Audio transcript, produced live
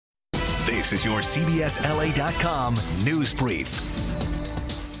This is your CBSLA.com news brief.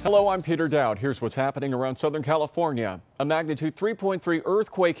 Hello, I'm Peter Daut. Here's what's happening around Southern California. A magnitude 3.3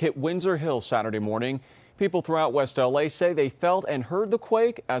 earthquake hit Windsor Hills Saturday morning. People throughout West LA say they felt and heard the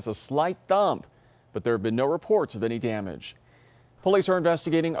quake as a slight thump, but there have been no reports of any damage. Police are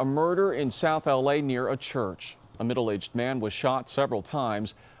investigating a murder in South LA near a church. A middle-aged man was shot several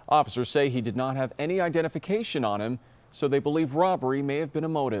times. Officers say he did not have any identification on him, so they believe robbery may have been a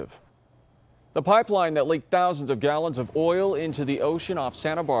motive. The pipeline that leaked thousands of gallons of oil into the ocean off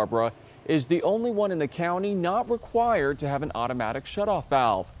Santa Barbara is the only one in the county not required to have an automatic shutoff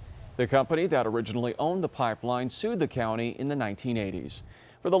valve. The company that originally owned the pipeline sued the county in the 1980s.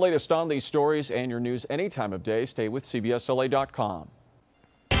 For the latest on these stories and your news any time of day, stay with CBSLA.com.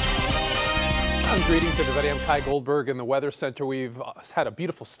 Greetings, everybody. I'm Kaj Goldberg in the Weather Center. We've had a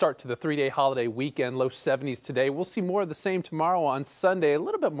beautiful start to the three-day holiday weekend. Low 70s today. We'll see more of the same tomorrow on Sunday. A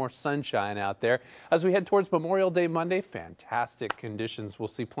little bit more sunshine out there. As we head towards Memorial Day Monday, fantastic conditions. We'll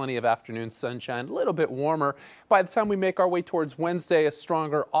see plenty of afternoon sunshine, a little bit warmer. By the time we make our way towards Wednesday, a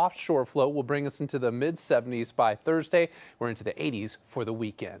stronger offshore flow will bring us into the mid-70s by Thursday. We're into the 80s for the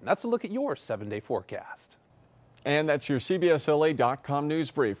weekend. That's a look at your 7-day forecast. And that's your CBSLA.com news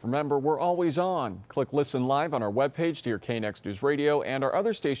brief. Remember, we're always on. Click Listen Live on our webpage to hear KNX News Radio and our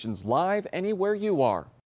other stations live anywhere you are.